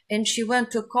 and she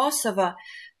went to Kosovo.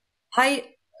 I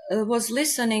was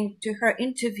listening to her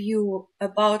interview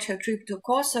about her trip to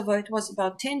Kosovo. It was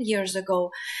about 10 years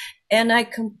ago. And I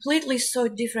completely saw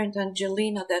different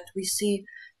Angelina that we see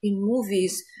in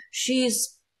movies.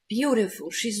 She's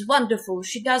beautiful. She's wonderful.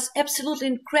 She does absolutely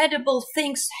incredible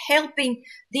things helping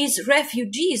these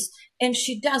refugees. And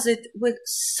she does it with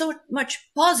so much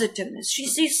positiveness. She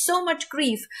sees so much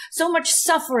grief, so much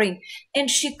suffering. And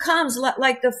she comes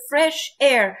like the fresh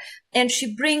air, and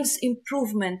she brings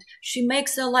improvement. She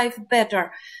makes her life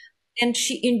better. And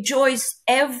she enjoys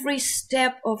every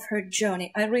step of her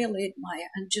journey. I really admire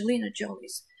Angelina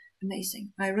Jolie's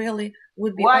amazing. I really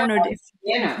would be honored if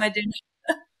I didn't.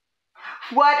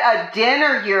 What a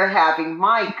dinner you're having.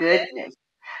 My goodness.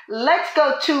 Let's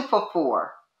go 2 for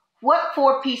 4. What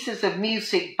 4 pieces of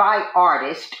music by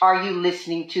artists are you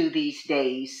listening to these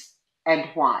days, and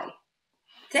why?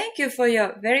 Thank you for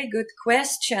your very good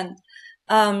question.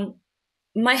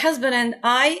 My husband and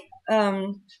I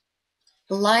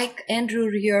like Andrew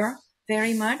Rieu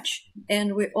very much,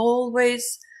 and we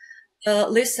always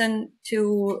listen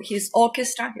to his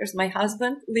orchestra. Here's my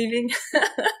husband leaving.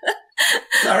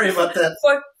 Sorry about that.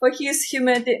 For his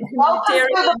humanitarian. Welcome to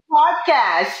the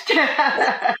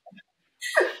podcast.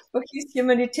 For his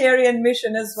humanitarian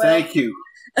mission as well. Thank you.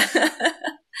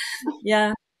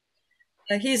 Yeah.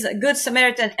 He's a good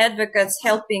Samaritan advocate,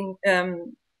 helping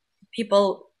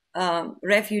people,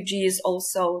 refugees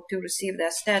also to receive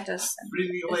their status.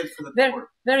 Very,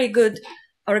 very good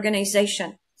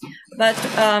organization. But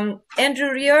Andrew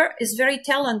Rieu is very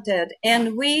talented.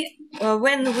 And we,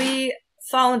 when we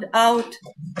found out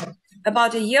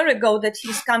about a year ago that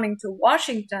he's coming to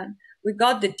Washington, we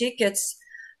got the tickets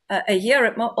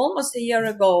almost a year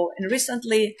ago, and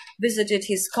recently visited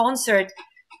his concert.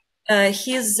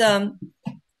 His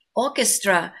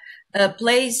orchestra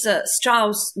plays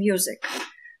Strauss music.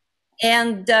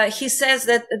 And he says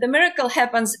that the miracle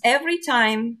happens every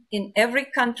time in every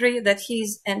country that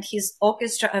he's and his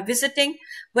orchestra are visiting.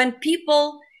 When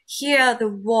people hear the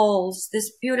walls,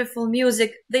 this beautiful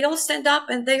music, they all stand up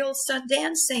and they all start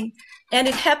dancing. And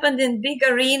it happened in big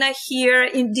arena here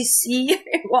in DC,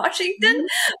 in Washington.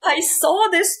 I saw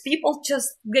these people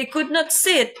they could not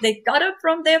sit. They got up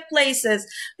from their places.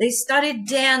 They started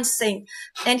dancing.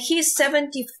 And he's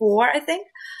 74, I think.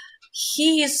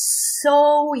 He is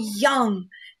so young.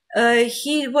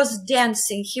 He was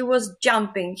dancing. He was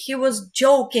jumping. He was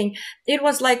joking. It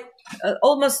was like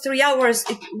almost 3 hours.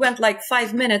 It went like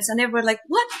 5 minutes, and everyone like,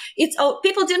 what?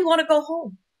 People didn't want to go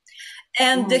home.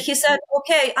 And he said,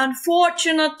 okay,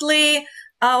 unfortunately,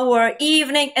 our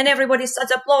evening, and everybody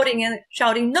starts applauding and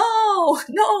shouting, no,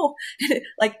 no,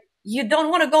 like, you don't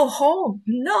want to go home.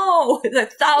 No, the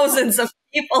thousands of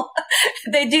people,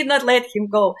 they did not let him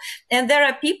go. And there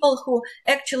are people who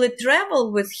actually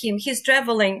travel with him. He's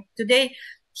traveling today.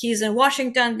 He's in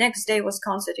Washington. Next day was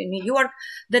concert in New York.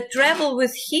 They travel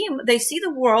with him. They see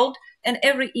the world, and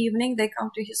every evening they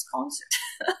come to his concert.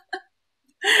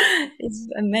 He's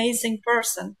an amazing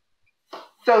person.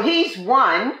 So he's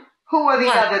one. Who are the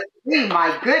other 3?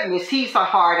 My goodness, he's a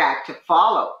hard act to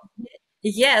follow.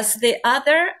 Yes, the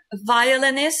other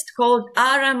violinist called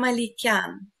Ara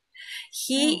Malikian.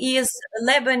 He is a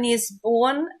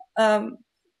Lebanese-born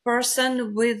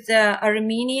person with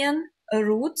Armenian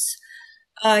roots.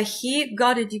 He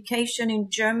got education in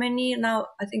Germany. Now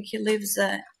I think he lives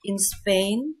in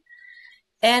Spain.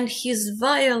 And his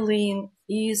violin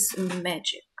is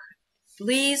magic.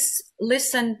 Please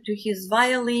listen to his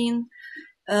violin.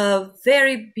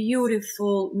 Very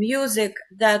beautiful music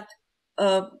that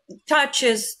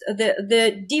touches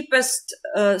the deepest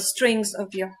strings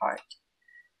of your heart.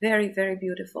 Very, very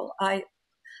beautiful.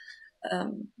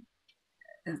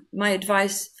 My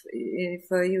advice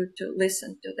for you to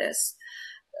listen to this.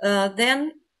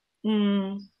 Then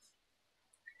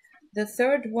the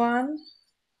third one,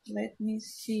 let me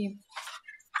see.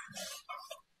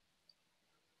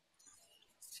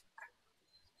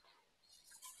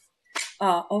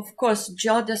 Of course,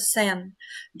 Joe Dassin.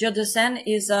 Joe Dassin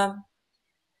is a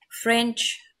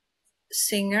French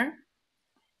singer,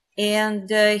 and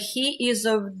he is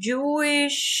of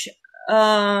Jewish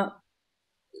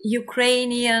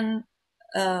Ukrainian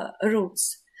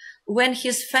roots. When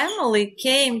his family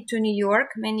came to New York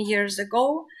many years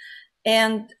ago,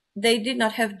 and they did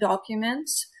not have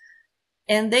documents,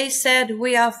 and they said,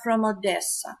 we are from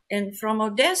Odessa. And from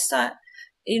Odessa,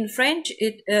 in French,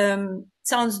 it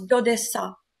sounds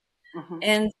d'Odessa.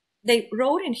 And they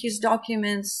wrote in his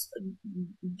documents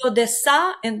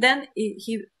Odessa, and then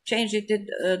he changed it to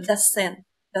Dasen.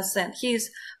 Dasen. He's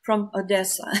from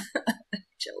Odessa,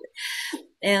 actually.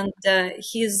 And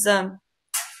he's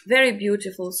very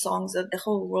beautiful songs that the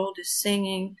whole world is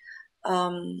singing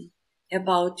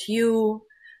about you.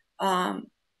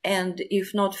 And if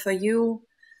not for you,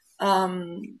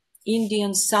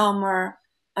 Indian Summer.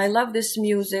 I love this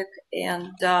music,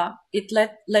 and it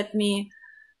let me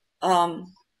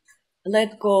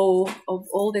let go of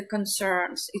all the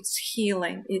concerns. It's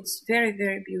healing. It's very,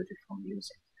 very beautiful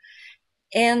music.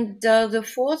 And the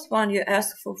fourth one you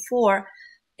asked for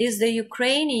is the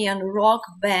Ukrainian rock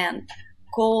band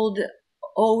called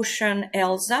Ocean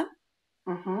Elza.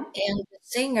 Mm-hmm. And the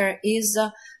singer is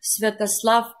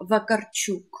Svetoslav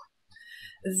Vakarchuk.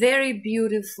 Very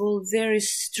beautiful, very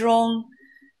strong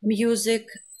music,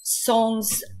 songs,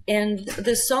 and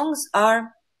the songs are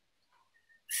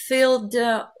filled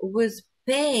with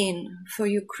pain for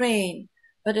Ukraine,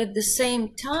 but at the same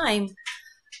time,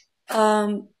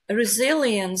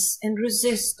 resilience and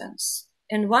resistance.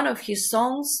 And one of his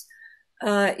songs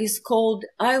is called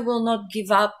I Will Not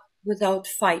Give Up Without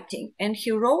Fighting. And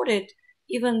he wrote it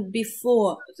even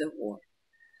before the war.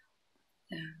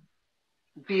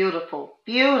 Beautiful,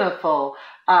 beautiful.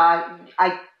 I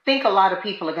think a lot of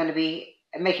people are going to be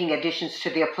making additions to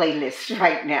their playlists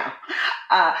right now.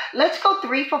 Let's go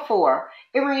 3 for 4.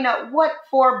 Irina, what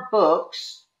 4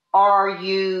 books do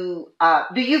you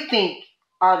think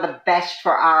are the best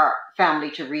for our family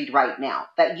to read right now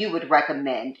that you would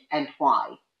recommend, and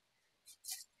why?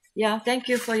 Yeah, thank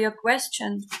you for your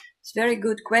question. It's a very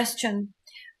good question.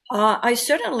 I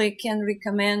certainly can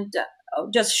recommend,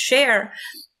 just share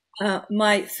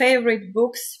my favorite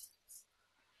books.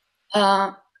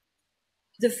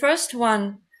 The first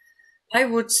one, I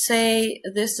would say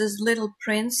this is Little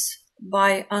Prince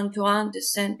by Antoine de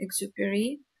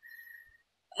Saint-Exupéry.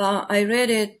 I read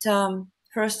it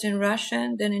first in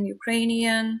Russian, then in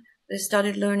Ukrainian. I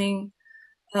started learning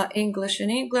English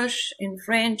in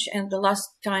French, and the last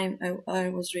time I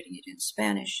was reading it in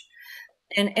Spanish.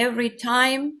 And every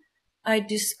time I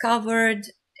discovered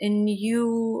a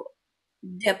new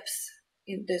depth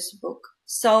in this book.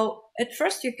 So at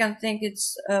first you can think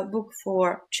it's a book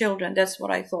for children. That's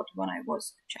what I thought when I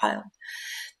was a child.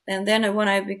 And then when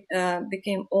I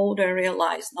became older, I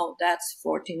realized, no, that's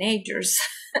for teenagers.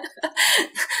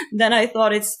 Then I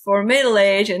thought it's for middle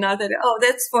age, and I thought, oh,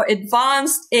 that's for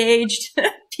advanced aged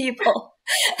people,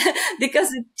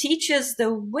 because it teaches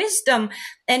the wisdom,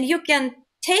 and you can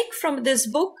take from this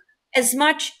book as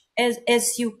much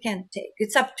as you can take.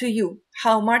 It's up to you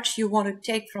how much you want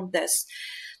to take from this.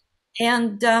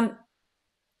 And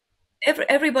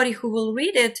everybody who will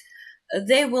read it,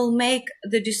 they will make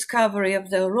the discovery of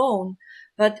their own.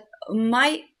 But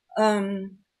my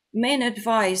main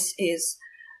advice is,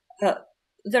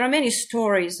 there are many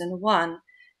stories in one,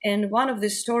 and one of the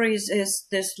stories is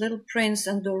this Little Prince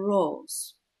and the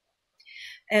Rose.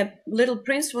 Little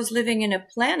Prince was living in a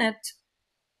planet,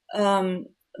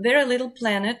 very little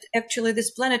planet. Actually,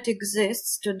 this planet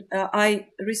exists. I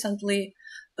recently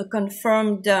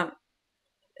confirmed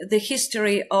the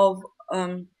history of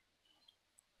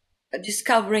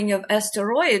discovering of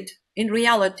asteroid in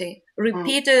reality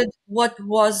repeated what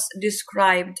was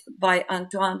described by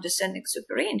Antoine de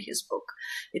Saint-Exupéry in his book.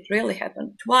 It really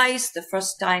happened twice. The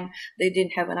first time they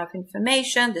didn't have enough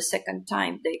information. The second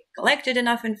time they collected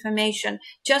enough information,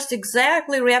 just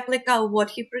exactly replica of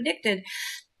what he predicted.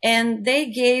 And they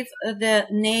gave the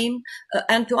name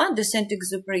Antoine de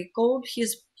Saint-Exupéry called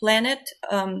his planet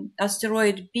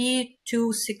asteroid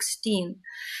B216.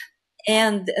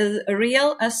 And a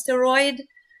real asteroid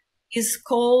is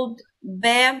called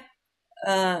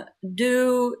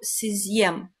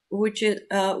B216, which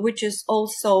is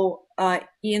also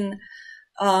in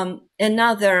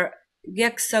another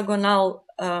hexagonal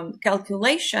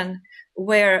calculation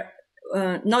where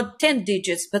not 10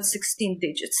 digits, but 16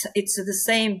 digits. It's the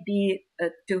same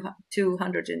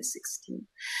B216.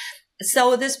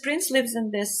 So this prince lives in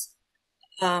this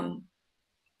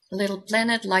little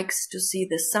planet, likes to see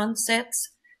the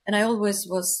sunsets. And I always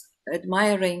was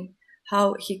admiring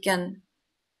how he can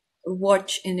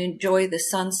watch and enjoy the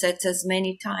sunsets as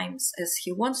many times as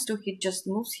he wants to. He just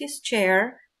moves his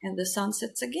chair and the sun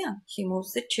sets again. He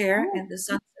moves the chair and the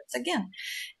sun sets again.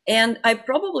 And I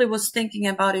probably was thinking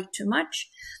about it too much,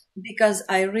 because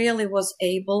I really was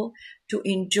able to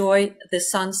enjoy the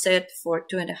sunset for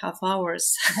 2.5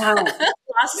 hours. Wow.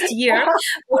 Last year,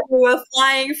 when we were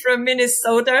flying from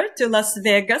Minnesota to Las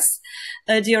Vegas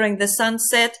during the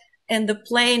sunset, and the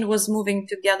plane was moving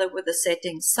together with the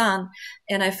setting sun.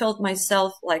 And I felt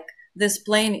myself like this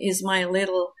plane is my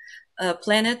little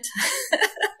planet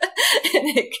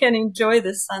and I can enjoy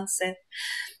the sunset.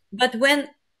 But when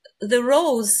the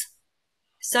rose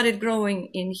started growing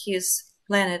in his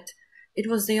planet, it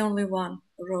was the only one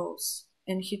rose,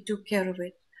 and he took care of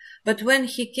it. But when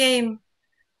he came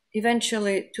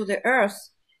eventually to the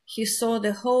earth, he saw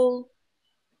the whole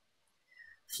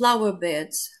flower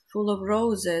beds full of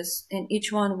roses, and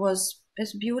each one was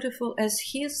as beautiful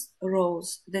as his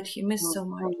rose that he missed so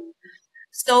much.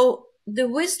 So the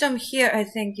wisdom here, I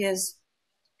think, is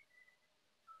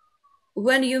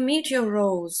when you meet your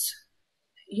rose,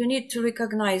 you need to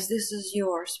recognize this is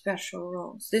your special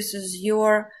rose. This is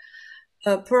your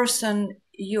person,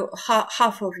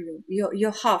 half of you,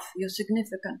 your half, your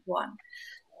significant one.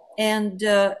 And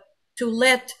to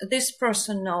let this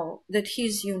person know that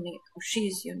he's unique or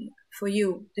she's unique for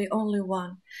you, the only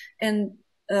one. And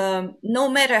no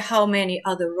matter how many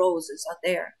other roses are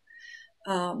there,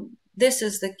 this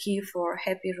is the key for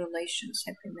happy relations,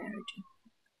 happy marriage.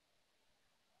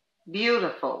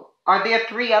 Beautiful. Are there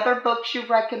 3 other books you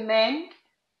recommend?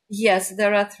 Yes,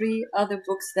 there are 3 other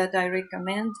books that I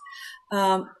recommend.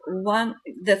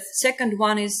 The second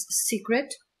one is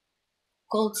Secret,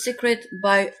 called Secret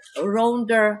by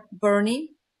Rhonda Byrne.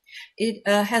 It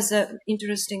has an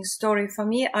interesting story for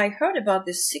me. I heard about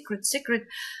this secret,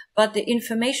 but the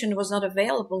information was not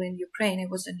available in Ukraine. It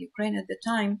was in Ukraine at the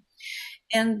time.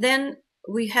 And then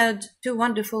we had 2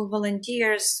 wonderful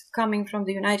volunteers coming from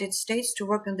the United States to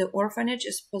work in the orphanage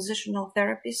as positional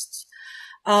therapists.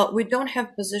 We don't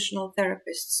have positional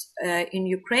therapists in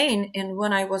Ukraine. And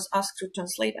when I was asked to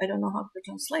translate, I don't know how to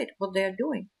translate what they're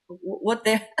doing, what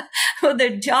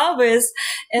their job is.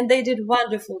 And they did a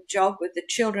wonderful job with the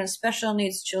children, special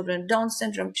needs children, Down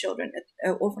syndrome children at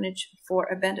an orphanage for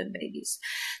abandoned babies.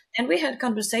 And we had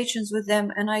conversations with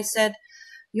them. And I said,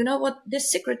 you know what,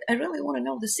 this secret, I really want to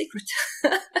know the secret.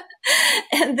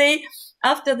 And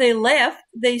after they left,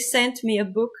 they sent me a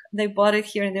book. They bought it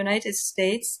here in the United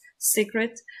States,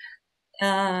 Secret.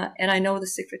 And I know the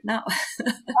secret now.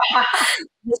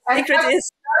 The secret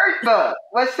is... Third book.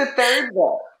 What's the third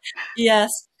book?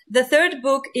 Yes. The third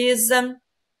book is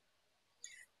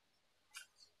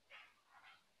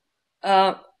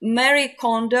Marie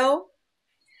Kondo,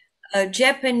 a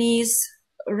Japanese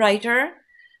writer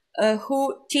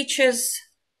who teaches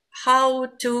how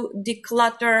to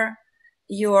declutter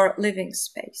your living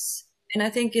space. And I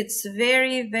think it's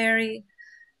very, very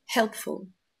helpful,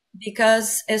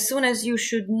 because as soon as you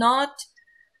should not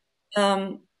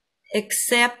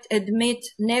admit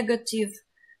negative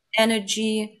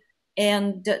energy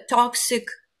and toxic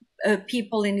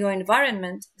people in your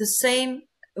environment, the same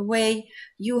way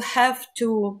you have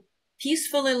to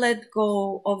peacefully let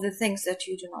go of the things that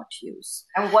you do not use.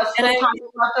 And what's the title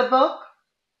of the book?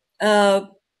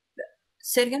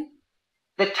 Say it again?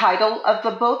 The title of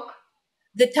the book?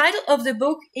 The title of the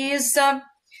book is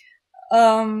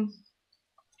The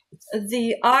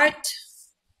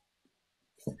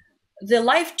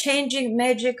Life-Changing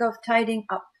Magic of Tidying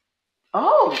Up.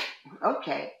 Oh,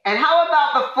 okay. And how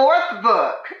about the 4th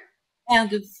book? And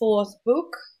the 4th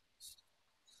book,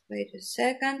 wait a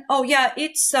second. Oh, yeah,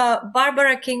 it's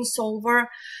Barbara Kingsolver,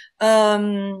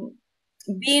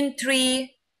 Bean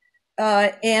Tree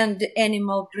and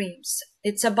Animal Dreams.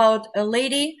 It's about a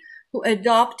lady who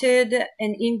adopted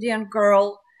an Indian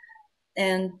girl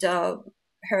and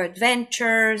her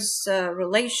adventures,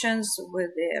 relations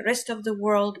with the rest of the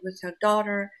world, with her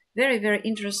daughter. Very, very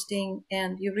interesting,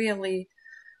 and you really,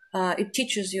 it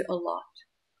teaches you a lot.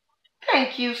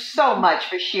 Thank you so much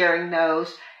for sharing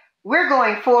those. We're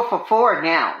going 4 for 4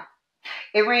 now.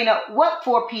 Irina, what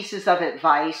 4 pieces of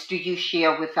advice do you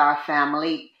share with our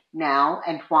family now,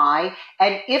 and why?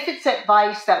 And if it's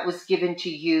advice that was given to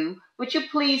you, would you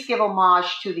please give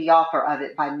homage to the author of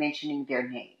it by mentioning their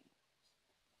name?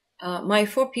 My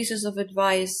 4 pieces of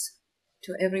advice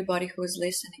to everybody who is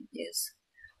listening is,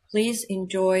 please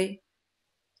enjoy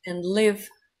and live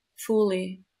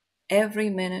fully every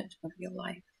minute of your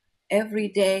life, every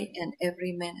day and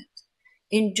every minute.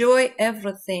 Enjoy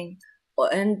everything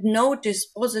and notice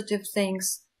positive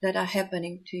things that are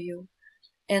happening to you.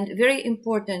 And very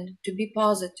important to be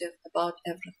positive about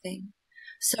everything.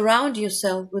 Surround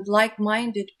yourself with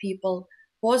like-minded people,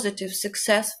 positive,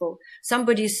 successful.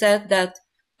 Somebody said that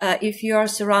if you are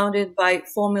surrounded by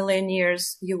 4 million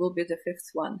years, you will be the 5th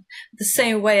one. The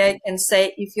same way I can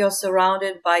say if you're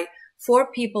surrounded by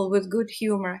 4 people with good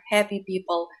humor, happy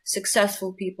people,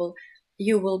 successful people,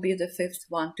 you will be the 5th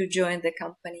one to join the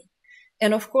company.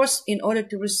 And of course, in order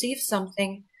to receive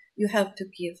something, you have to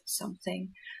give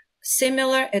something.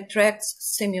 Similar attracts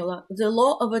similar. The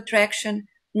law of attraction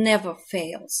never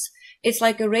fails. It's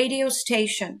like a radio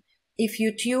station. If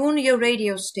you tune your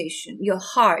radio station, your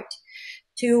heart,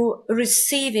 to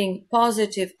receiving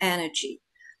positive energy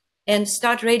and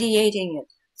start radiating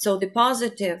it. So the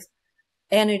positive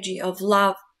energy of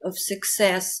love, of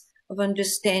success, of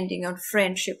understanding, of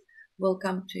friendship will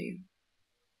come to you.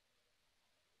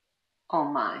 Oh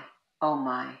my, oh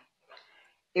my.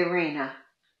 Irina,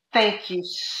 thank you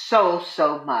so,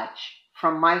 so much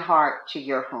from my heart to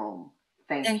your home.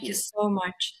 Thank Thank you you. so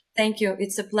much. Thank you.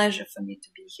 It's a pleasure for me to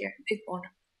be here. Big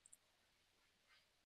honor.